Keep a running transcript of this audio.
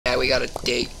we gotta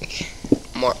dig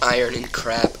more iron and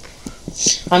crap.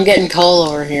 I'm getting coal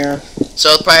over here.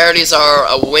 So the priorities are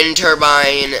a wind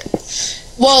turbine.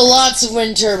 Well, lots of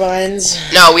wind turbines.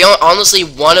 No, honestly,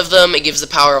 one of them, it gives the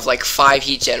power of like 5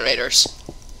 heat generators.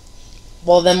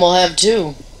 Well, then we'll have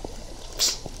 2.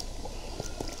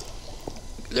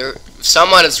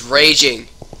 Someone is raging.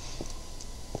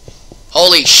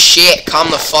 Holy shit, calm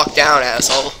the fuck down,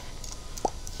 asshole.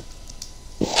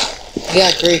 You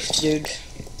got grief, dude.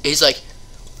 He's like,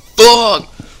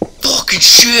 fucking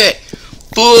shit,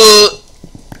 fuck.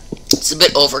 It's a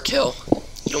bit overkill.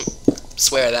 You don't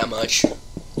swear that much.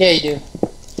 Yeah, you do.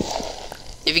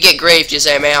 If you get grief, just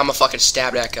say, man, I'm gonna fucking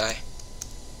stab that guy.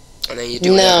 And then you do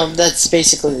No, whatever. that's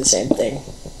basically the same thing.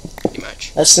 Pretty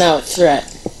much. That's now a threat.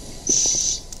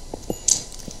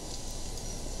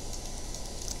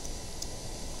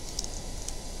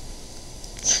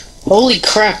 Holy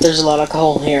crap, there's a lot of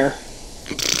coal here.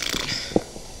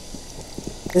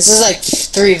 This is like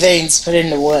 3 veins put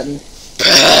into one.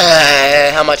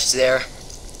 How much is there?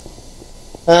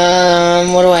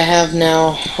 What do I have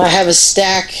now? I have a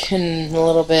stack and a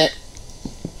little bit.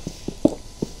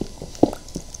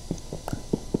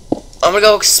 I'm gonna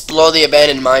go explore the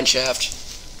abandoned mine shaft.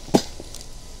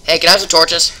 Hey, can I have some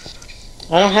torches?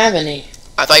 I don't have any.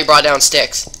 I thought you brought down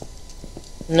sticks.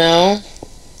 No.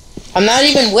 I'm not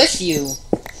even with you.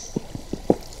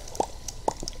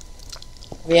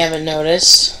 We haven't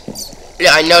noticed.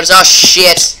 Yeah, I noticed. Oh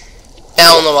shit!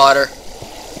 Fell in the water.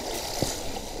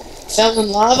 Fell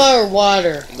in lava or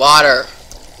water? Water.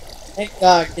 Thank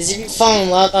God, because if you fall in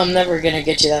lava, I'm never gonna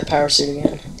get you that power suit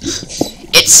again.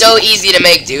 It's so easy to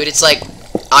make, dude. It's like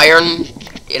iron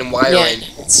and wiring.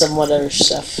 Yeah, it's some other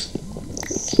stuff.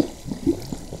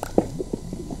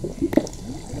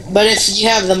 But if you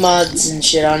have the mods and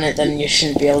shit on it, then you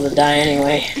shouldn't be able to die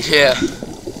anyway. Yeah.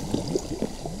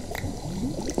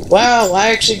 Wow, I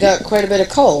actually got quite a bit of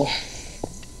coal.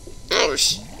 Oh,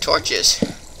 there's torches.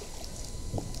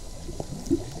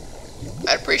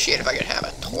 I'd appreciate if I could have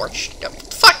a torch. No,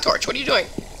 fuck torch, what are you doing?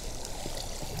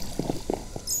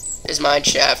 This mine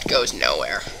shaft goes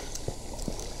nowhere.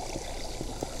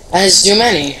 As do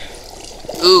many.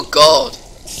 Ooh, gold.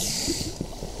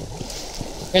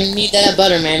 Gonna need that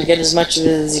butter, man. Get as much of it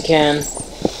as you can.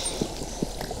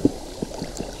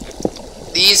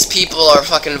 These people are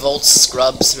fucking Voltz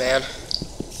scrubs, man.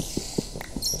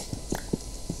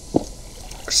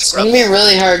 Or It's gonna be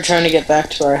really hard trying to get back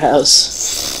to our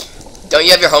house. Don't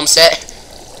you have your home set?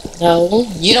 No,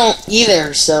 you don't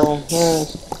either, so...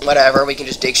 Whatever, we can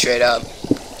just dig straight up.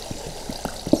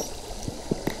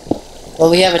 Well,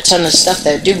 we have a ton of stuff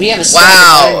there. Dude, we have a stack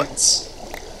of diamonds.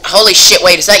 Holy shit,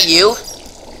 wait, is that you?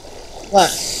 What?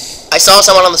 I saw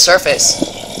someone on the surface.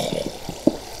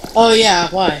 Oh, yeah,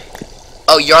 why?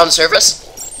 Oh, you're on the surface?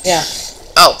 Yeah.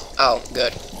 Oh,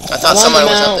 good. I thought someone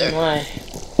was up there. Why?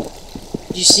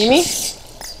 Did you see me?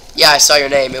 Yeah, I saw your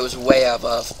name. It was way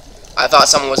above. I thought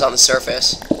someone was on the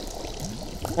surface.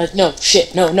 No,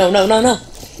 shit. No.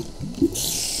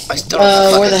 I still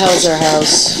don't where the hell's our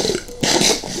house?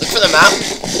 Look for the map.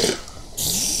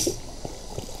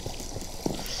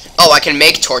 Oh, I can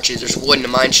make torches. There's wood in the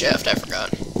mine shaft. I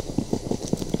forgot.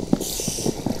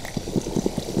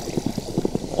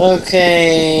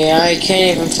 Okay, I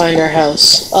can't even find our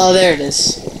house. Oh, there it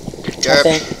is. Derp.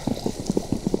 I think.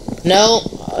 No,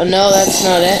 that's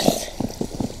not it.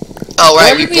 Oh,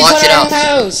 right, Where we did blocked put it our off.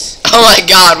 house? Oh my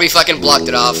god, we fucking blocked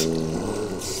it off.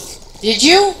 Did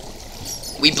you?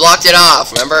 We blocked it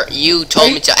off, remember? You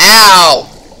told me to. Ow!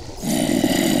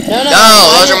 No,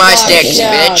 those are my sticks, oh,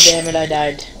 bitch. Damn it, I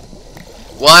died.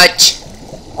 What?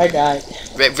 I died.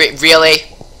 Really?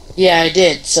 Yeah, I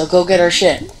did, so go get our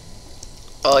shit.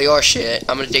 Oh, your shit.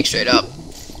 I'm gonna dig straight up.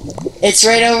 It's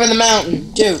right over the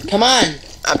mountain. Dude, come on.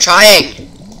 I'm trying.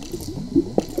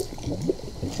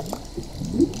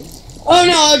 Oh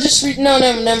no, I'll just read. No,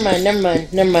 never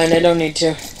mind. I don't need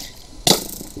to.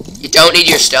 You don't need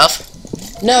your stuff?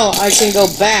 No, I can go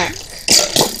back.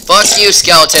 Fuck you,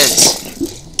 skeletons.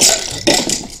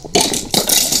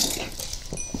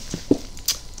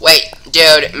 Wait,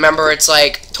 dude, remember it's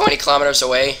like 20 kilometers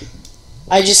away?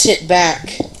 I just hit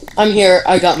back. I'm here.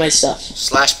 I got my stuff.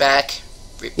 Slash back.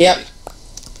 Yep.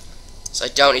 So I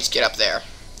don't need to get up there.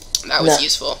 That was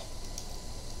useful.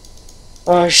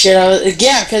 Oh shit!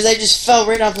 Yeah, because I just fell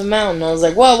right off the mountain. I was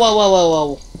like,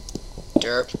 whoa.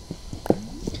 Derp.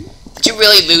 Did you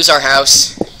really lose our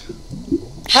house?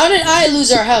 How did I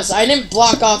lose our house? I didn't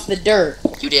block off the dirt.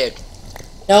 You did.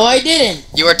 No, I didn't.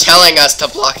 You were telling us to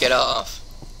block it off.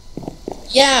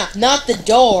 Yeah, not the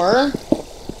door.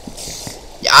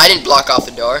 Yeah, I didn't block off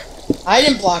the door. I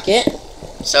didn't block it.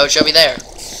 So it should be there.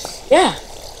 Yeah.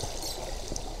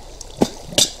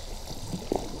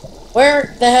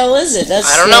 Where the hell is it?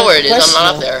 I don't know where it is. I'm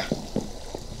not up there.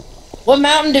 What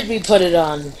mountain did we put it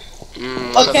on?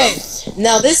 Okay,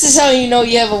 now this is how you know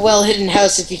you have a well-hidden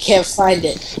house if you can't find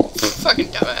it. Fucking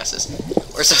dumbasses.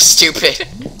 We're so stupid.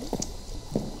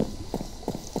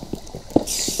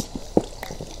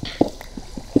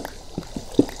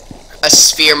 A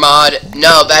sphere mod?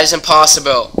 No, that is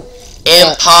impossible.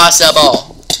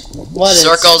 Impossible. What is?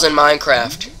 Circles in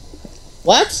Minecraft.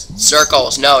 What?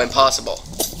 Circles. No, impossible.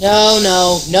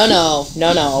 No.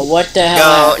 What the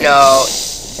hell? No.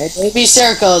 If they be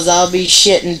circles, I'll be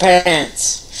shitting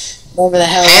pants. Whatever the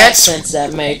hell sense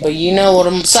that make, but you know what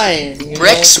I'm saying.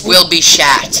 Bricks will be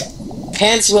shat.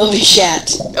 Pants will be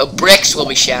shat. No, bricks will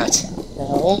be shat.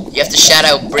 No. You have to shout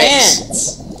out bricks.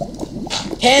 Pants.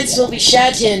 Pants will be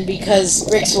shatting because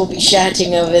bricks will be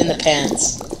shatting of in the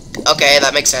pants. Okay,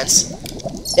 that makes sense.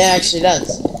 It actually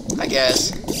does. I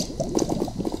guess.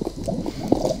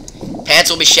 Pants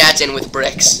will be shatting with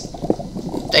bricks.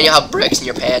 Then you'll have bricks in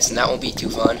your pants, and that won't be too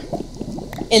fun.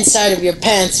 Inside of your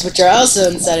pants, which are also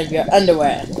inside of your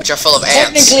underwear. Which are full of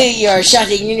ants. Technically, you are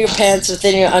shutting in your pants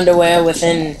within your underwear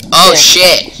within... Oh,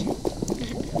 shit!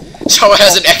 Someone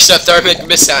has an exothermic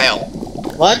missile.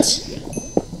 What?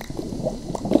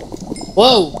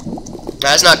 Whoa!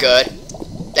 That's not good.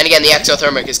 Then again, the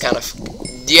exothermic is kind of...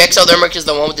 The exothermic is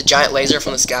the one with the giant laser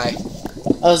from the sky.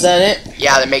 Oh, is that it?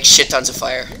 Yeah, that makes shit tons of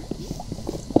fire.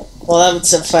 Well, that would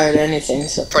set fire to anything,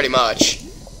 so... Pretty much.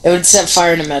 It would set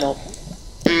fire to metal.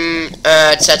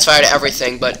 It sets fire to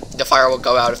everything, but the fire will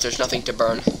go out if there's nothing to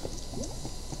burn.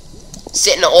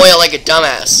 Sit in oil like a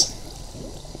dumbass.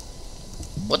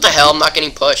 What the hell? I'm not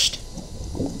getting pushed.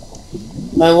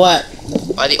 By what?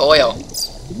 By the oil.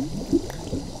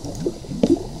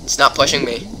 It's not pushing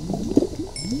me.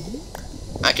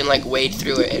 I can, like, wade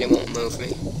through it and it won't move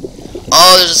me.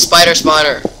 Oh, there's a spider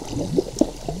spawner.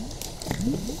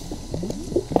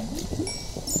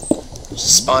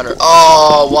 Spawner.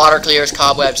 Oh, water clears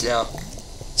cobwebs now.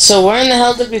 So where in the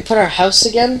hell did we put our house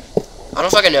again? I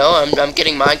don't fucking know. I'm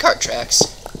getting minecart tracks.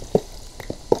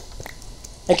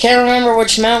 I can't remember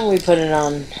which mountain we put it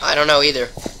on. I don't know either.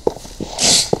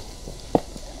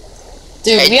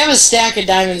 Dude, Hey. we have a stack of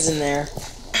diamonds in there.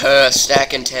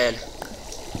 Stacking 10.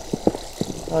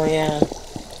 Oh yeah.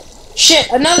 Shit,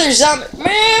 another zombie.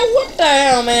 Man, what the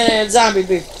hell, man? That zombie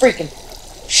be freaking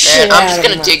shit. Man, I'm just out of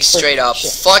gonna my dig straight up.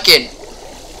 shit. Fucking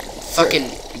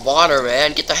water,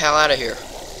 man. Get the hell out of here.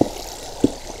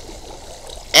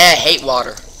 I hate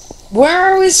water. Where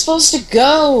are we supposed to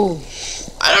go?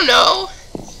 I don't know.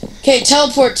 Okay,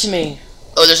 teleport to me.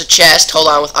 Oh, there's a chest. Hold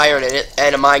on, with iron in it,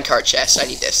 and a minecart chest. I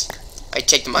need this. I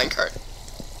take the minecart.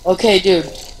 Okay, dude.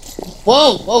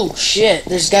 Whoa, whoa, shit.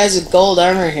 There's guys with gold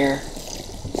armor here.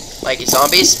 Like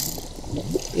zombies?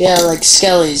 Yeah, like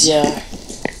skellies, yeah.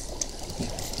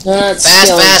 No, not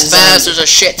Fast, skellies, fast, fast. zombies. There's a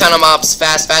shit ton of mobs.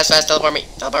 Fast, fast, fast. Teleport me.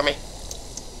 Teleport me.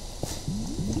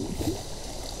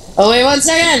 Oh, wait, 1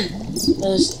 second.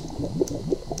 There's...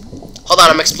 Hold on,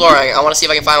 I'm exploring. I want to see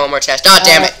if I can find one more chest. Oh,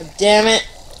 damn it. Damn it.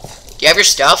 Do you have your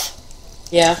stuff?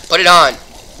 Yeah, Put it on.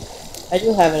 I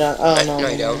do have it on. Oh, no. No,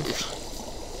 you don't.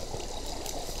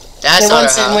 That's Okay, not our 1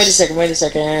 second, house. wait a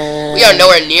second. We are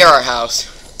nowhere near our house.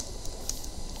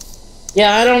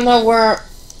 Yeah, I don't know where...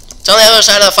 It's on the other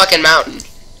side of the fucking mountain.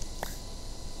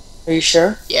 Are you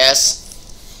sure? Yes.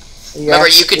 Are you Remember,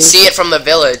 you could see it from the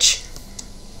village.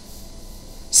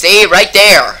 See, right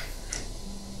there.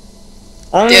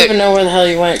 I don't Dude, even know where the hell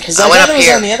you went, because I I went thought up it was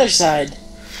here. on the other side.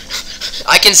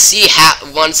 I can see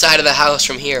one side of the house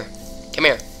from here. Come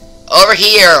here. Over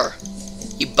here.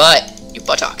 You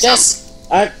buttocks. Yes.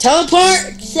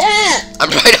 Teleport! Yeah! I'm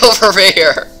right over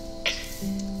here.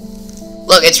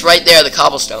 Look, it's right there, the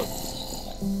cobblestone.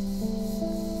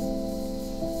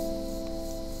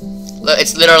 Look,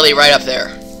 it's literally right up there.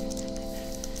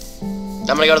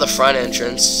 I'm gonna go to the front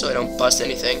entrance so I don't bust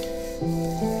anything.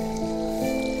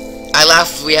 I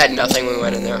laughed if we had nothing when we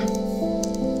went in there.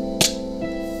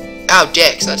 Ow,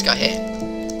 dick, so that's got hit.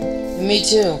 Me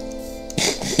too.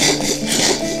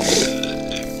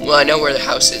 Well, I know where the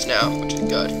house is now, which is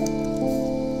good.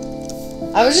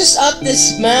 I was just up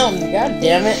this mountain. God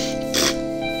damn it.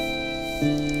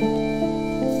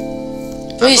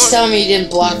 Please tell me you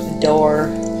didn't block the door.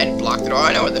 And block the door.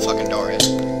 I know where the fucking door is.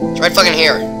 It's right fucking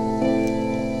here.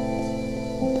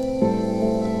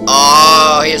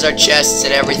 Oh, here's our chests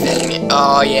and everything.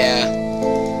 Oh, yeah.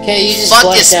 Okay, you just Fuck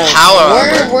blacked this out. power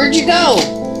armor. Where'd you go?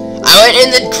 I went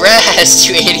in the grass,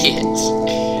 you idiots.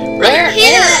 Right Where?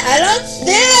 here. I don't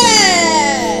see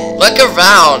it! Look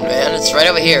around, man. It's right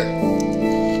over here.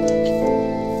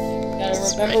 Gotta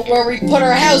remember where we put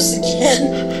our house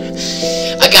again.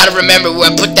 I gotta remember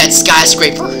where I put that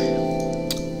skyscraper.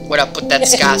 Where'd I put that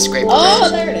skyscraper? Oh,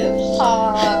 there it is.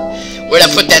 Where'd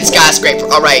I put that skyscraper?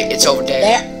 Alright, it's over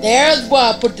there. There's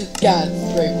where I put the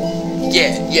skyscraper.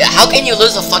 Yeah. How can you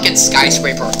lose a fucking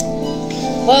skyscraper?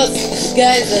 Well, this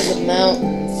guy's at the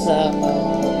mountain, so...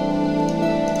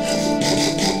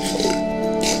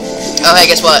 Oh, hey,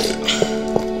 guess what?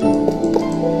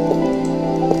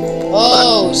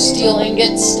 Oh, steel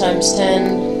ingots times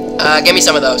 10. Give me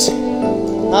some of those.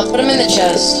 I'll put them in the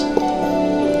chest.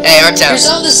 Hey, Artem. Here's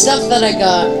all the stuff that I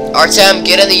got. Artem,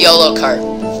 get in the YOLO cart.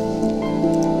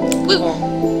 Woo. Oh.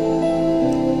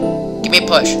 Give me a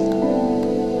push.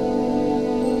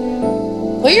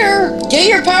 Get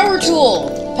your power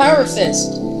tool. Power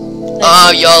fist.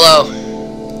 Oh, YOLO.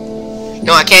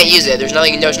 No, I can't use it. There's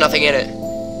nothing in it.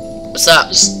 What's up?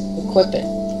 Just equip it.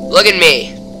 Look at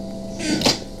me.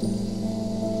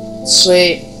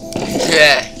 Sweet.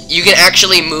 Yeah. You can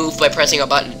actually move by pressing a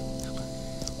button.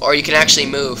 Or you can actually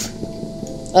move.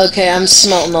 Okay, I'm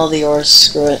smelting all the ores.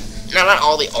 Screw it. No, not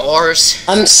all the ores.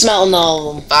 I'm smelting all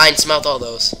of them. Fine, smelt all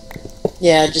those.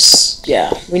 Yeah,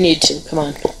 we need to. Come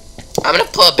on. I'm gonna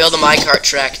build a minecart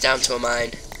track down to a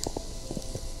mine.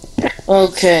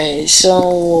 Okay, so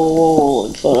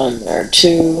we'll put on there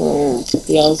too. Put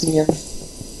the osmium.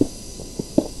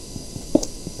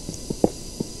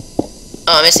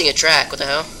 Oh, I'm missing a track. What the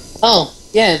hell? Oh,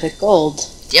 yeah, the gold.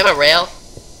 Do you have a rail?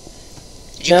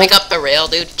 Did you pick up the rail,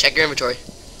 dude? Check your inventory.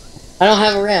 I don't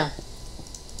have a rail.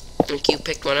 I think you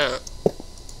picked one up.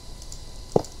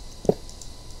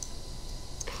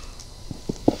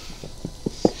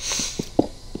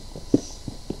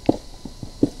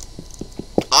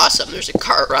 Awesome, there's a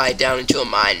cart ride down into a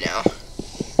mine now.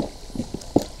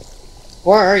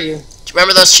 Where are you? Do you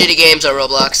remember those shitty games on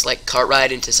Roblox, like cart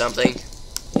ride into something?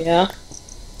 Yeah.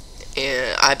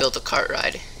 And I built a cart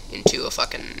ride into a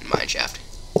fucking mine shaft.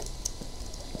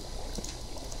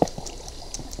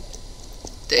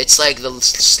 It's like the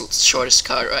shortest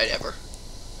cart ride ever.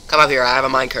 Come up here, I have a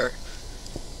minecart.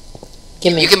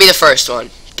 Give me. You can be the first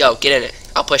one. Go, get in it.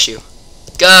 I'll push you.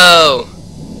 Go!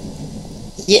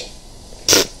 Yeah.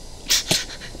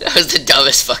 That was the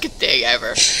dumbest fucking thing ever.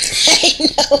 I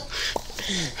know.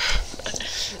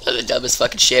 That was the dumbest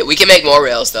fucking shit. We can make more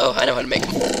rails though. I know how to make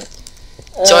them.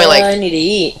 It's only like I need to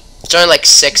eat. It's only like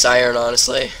 6 iron,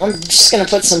 honestly. I'm just gonna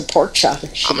put some pork chop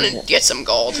and shit. I'm gonna get some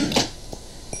gold.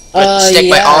 Stick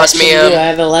my osmium. I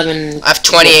have 11. I have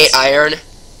 28 iron.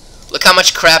 Look how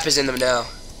much crap is in them now.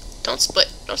 Don't split.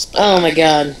 Don't split. Oh my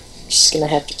god. Just gonna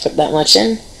have to put that much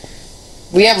in.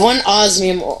 We have 1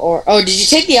 osmium or oh, did you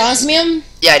take the osmium?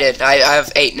 Yeah, I did. I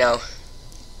have 8 now.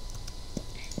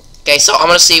 Okay, so I'm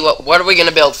gonna see what are we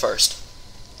gonna build first?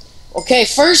 Okay,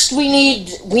 first we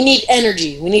need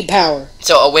energy. We need power.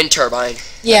 So a wind turbine.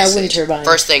 Yeah, wind turbine.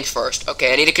 First things first.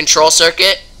 Okay, I need a control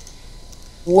circuit.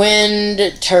 Wind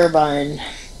turbine.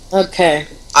 Okay.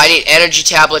 I need energy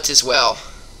tablets as well.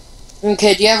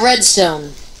 Okay, do you have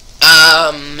redstone?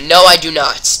 No, I do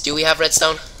not. Do we have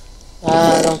redstone?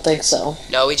 I don't think so.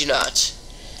 No, we do not.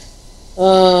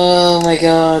 Oh my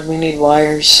god, we need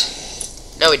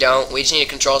wires. No, we don't. We just need a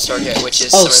control circuit, which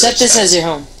is... Oh, set this as your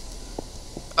home.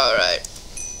 Alright.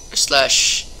 /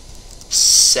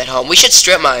 set home. We should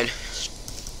strip mine.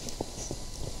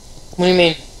 What do you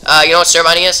mean? You know what strip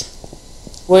mining is?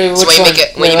 Which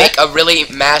when you make a really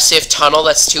massive tunnel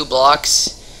that's 2 blocks,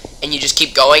 and you just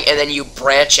keep going, and then you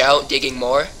branch out, digging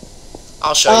more.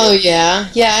 I'll show you. Oh, yeah.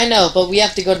 Yeah, I know, but we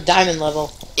have to go to diamond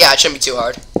level. Yeah, it shouldn't be too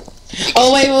hard.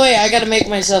 Oh, wait, I gotta make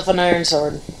myself an iron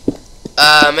sword.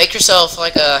 Make yourself,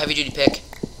 like, a heavy-duty pick.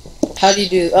 How do you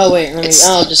do... Oh, wait, I'll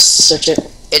just search it.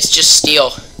 It's just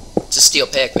steel. It's a steel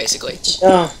pick, basically.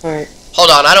 Oh, alright. Hold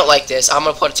on, I don't like this. I'm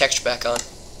gonna put a texture pack on.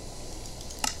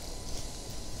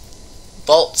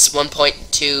 Voltz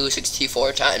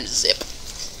 1.264 times zip.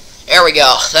 There we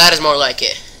go. That is more like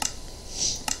it.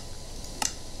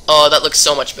 Oh, that looks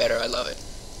so much better. I love it.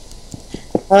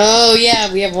 Oh,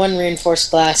 yeah, we have 1 reinforced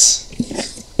glass.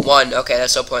 1. Okay,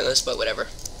 that's so pointless, but whatever.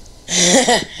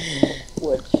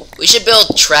 Wood. We should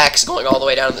build tracks going all the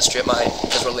way down to the strip mine,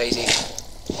 because we're lazy.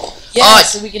 Yeah,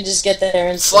 so we can just get there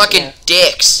and... Fucking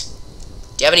dicks.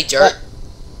 Do you have any dirt?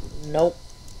 Nope.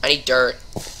 I need dirt.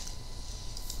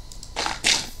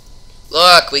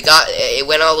 Look, we got... It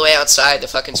went all the way outside the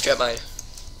fucking strip mine.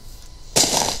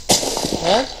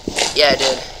 What? Yeah, it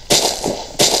did.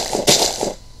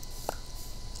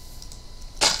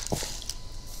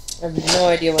 I have no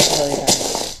idea what the hell you're talking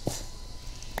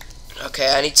about. Okay,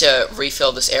 I need to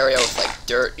refill this area with, like,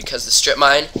 dirt, because the strip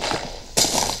mine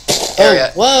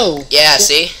area... Oh, whoa! Yeah,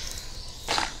 see?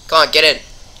 Come on, get in.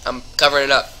 I'm covering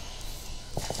it up.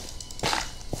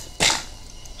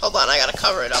 Hold on, I gotta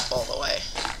cover it up all the way.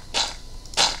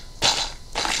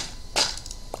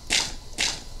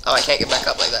 Oh, I can't get back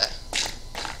up like that.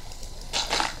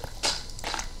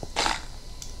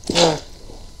 Oh,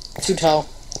 too tall.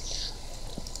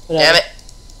 Whatever. Damn it.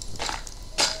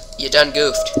 You done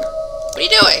goofed. What are you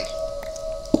doing?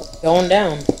 Going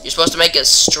down. You're supposed to make a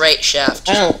straight shaft.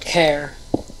 I don't care.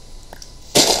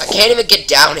 I can't even get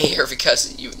down here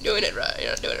because you're doing it right. You're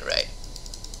not doing it right.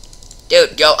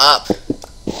 Dude, go up.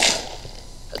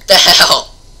 What the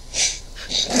hell?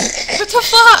 What the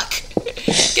fuck?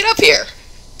 Get up here.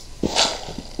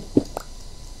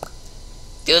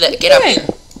 Do that. Get up here.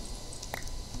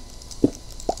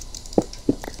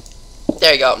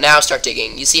 There you go. Now start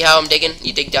digging. You see how I'm digging?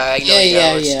 You dig diagonally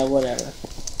downwards. Yeah, whatever.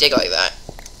 Dig like that.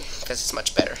 Because it's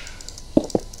much better.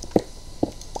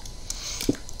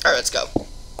 Alright, let's go.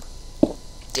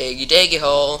 Diggy diggy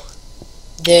hole.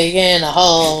 Dig in a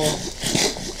hole.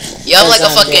 You have like a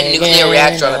fucking nuclear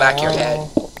reactor on the back of your head.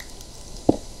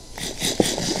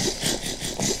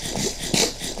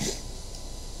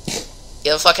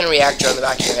 You have a fucking reactor on the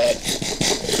back of your head.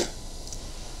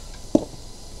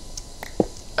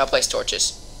 I'll place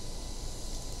torches.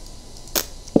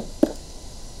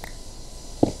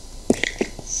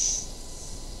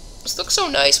 This looks so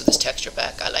nice with this texture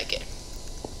pack. I like it.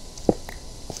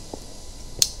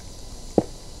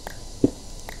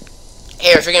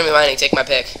 Here, if you're gonna be mining, take my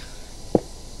pick.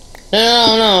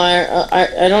 No,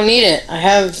 I don't need it. I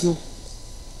have...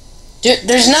 Dude,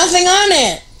 there's nothing on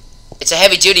it! It's a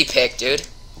heavy-duty pick, dude.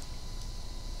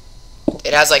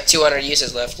 It has like 200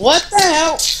 uses left. What the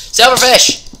hell?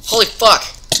 Silverfish! Holy fuck!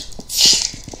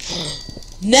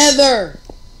 Nether!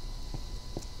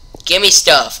 Give me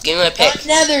stuff. Give me my pick. What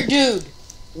nether, dude?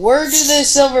 Where do the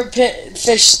silver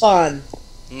fish spawn?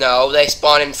 No, they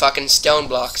spawn in fucking stone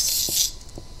blocks.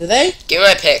 Do they? Give me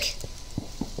my pick.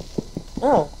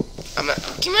 Oh.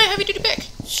 Give me my heavy-duty pick.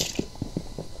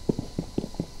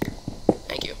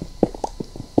 Thank you.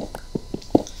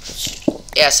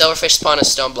 Yeah, silverfish spawn in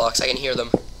stone blocks. I can hear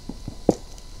them.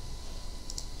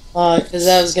 Because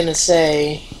I was gonna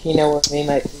say, you know where we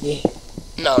might be.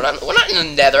 No, we're not in the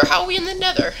nether. How are we in the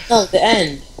nether? No, the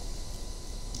end.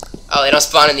 Oh, they don't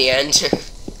spawn in the end?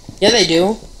 Yeah, they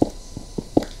do.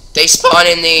 They spawn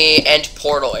in the end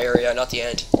portal area, not the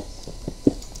end.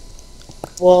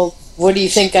 Well, what do you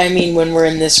think I mean when we're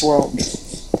in this world?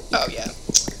 Oh, yeah.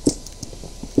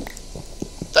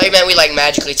 Thought you meant we, like,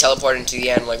 magically teleported into the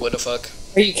end. Like, what the fuck?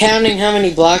 Are you counting how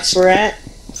many blocks we're at?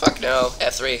 Fuck no.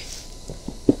 F3.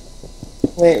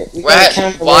 Wait, we're at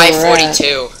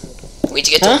Y42. We need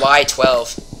to get to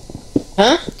Y12.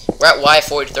 Huh? We're at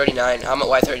Y39. I'm at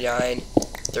Y39.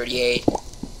 38.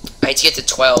 I need to get to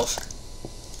 12.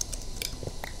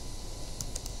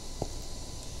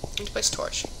 I need to place a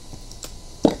torch.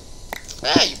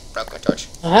 Ah, you broke my torch.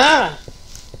 Aha!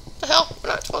 What the hell? We're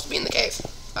not supposed to be in the cave.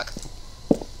 Fuck.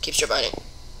 Keep strip mining.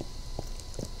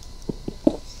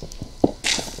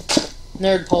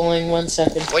 Nerd polling, 1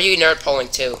 second. What are you nerd polling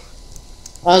to?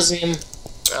 Osmium.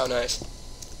 Oh, nice.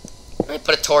 Let me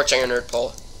put a torch on your nerd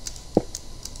pole.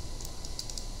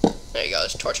 There you go,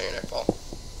 there's a torch on your nerd pole.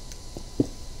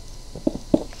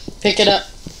 Pick it up.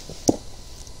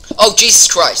 Oh, Jesus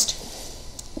Christ!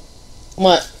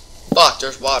 What? Fuck,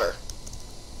 there's water.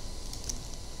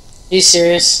 Are you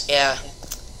serious? Yeah.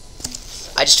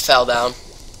 I just fell down.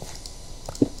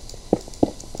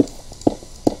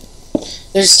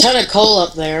 There's a ton of coal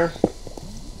up there.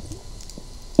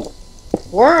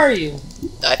 Where are you?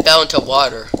 I fell into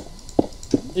water.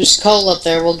 There's coal up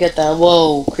there, we'll get that.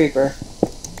 Whoa, creeper.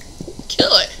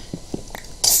 Kill it.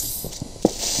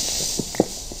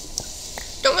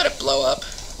 Don't let it blow up.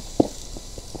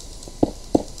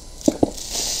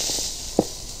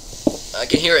 I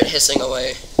can hear it hissing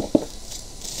away.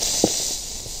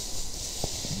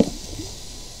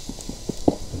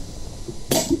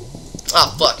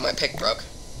 Oh fuck, my pick broke.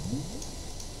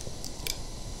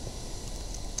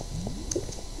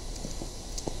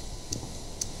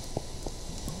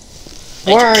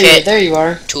 Where are you? There you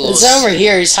are. Tools. It's over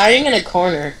here. He's hiding in a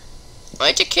corner. I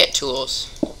need to kit tools.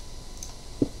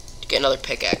 To get another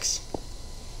pickaxe.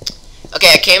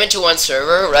 Okay, I came into one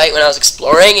server, right, when I was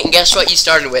exploring, and guess what you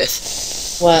started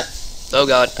with? What? Oh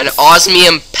god. An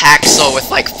osmium paxel with,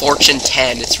 like, fortune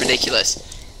 10. It's ridiculous.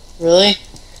 Really?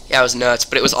 Yeah, it was nuts,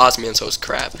 but it was osmium, so it was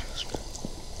crap.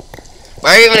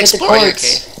 Why are you even exploring the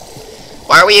cave?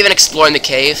 Why are we even exploring the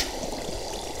cave?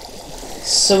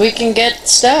 So we can get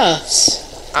stuffs.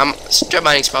 Strip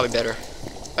mining's probably better.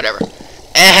 Whatever.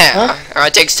 Huh?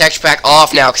 Alright, take texture pack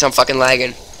off now, because I'm fucking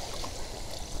lagging.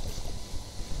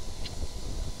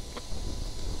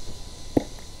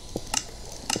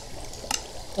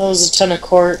 That was a ton of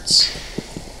quartz.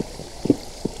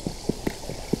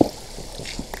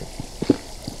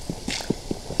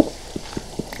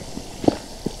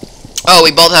 But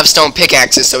we both have stone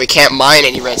pickaxes, so we can't mine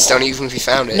any redstone even if we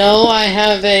found it. No, I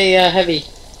have a heavy.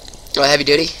 Oh, heavy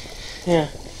duty? Yeah.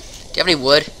 Do you have any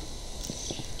wood?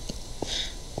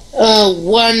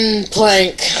 1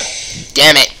 plank.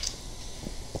 Damn it.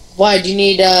 Why, do you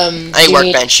need, I need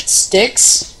workbench.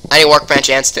 Sticks? I need workbench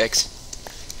and sticks.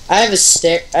 I have a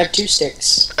stick. I have 2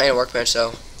 sticks. I need a workbench,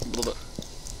 so...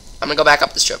 I'm gonna go back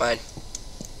up this trip line.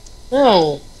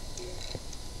 No.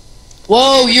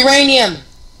 Whoa, uranium!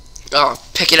 Oh,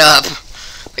 pick it up.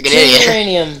 Like an 2 idiot.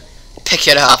 uranium. Pick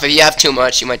it up. If you have too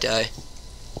much, you might die.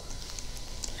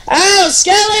 Ow,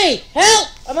 Skelly! Help!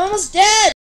 I'm almost dead!